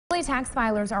Illinois tax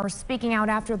filers are speaking out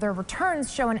after their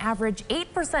returns show an average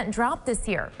 8% drop this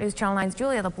year. News Channel 9's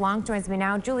Julia LeBlanc joins me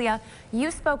now. Julia,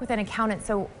 you spoke with an accountant,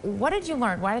 so what did you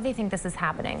learn? Why do they think this is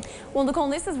happening? Well, Nicole,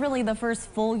 this is really the first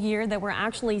full year that we're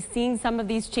actually seeing some of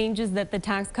these changes that the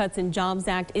Tax Cuts and Jobs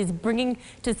Act is bringing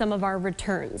to some of our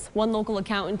returns. One local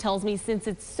accountant tells me since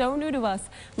it's so new to us,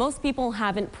 most people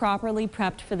haven't properly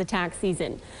prepped for the tax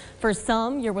season. For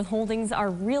some, your withholdings are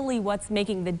really what's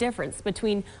making the difference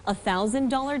between a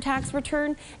 $1,000 tax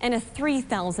return and a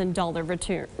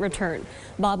 $3,000 return.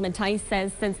 Bob Mattice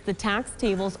says since the tax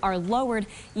tables are lowered,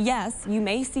 yes, you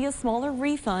may see a smaller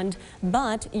refund,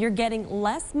 but you're getting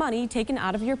less money taken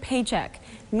out of your paycheck,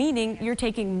 meaning you're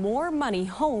taking more money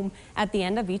home at the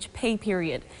end of each pay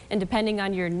period. And depending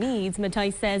on your needs,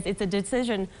 Mattice says it's a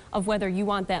decision of whether you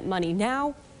want that money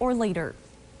now or later.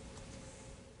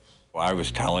 I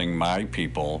was telling my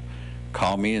people,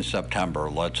 call me in September.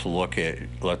 Let's look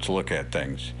at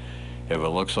things. If it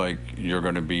looks like you're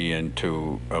going to be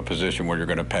into a position where you're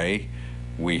going to pay,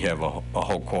 we have a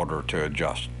whole quarter to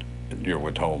adjust your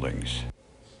withholdings.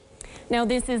 Now,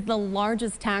 this is the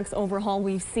largest tax overhaul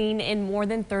we've seen in more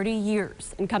than 30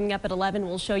 years. And coming up at 11,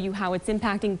 we'll show you how it's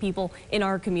impacting people in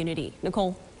our community.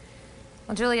 Nicole.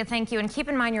 Well, Julia, thank you. And keep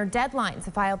in mind your deadline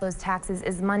to file those taxes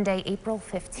is Monday, April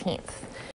 15th.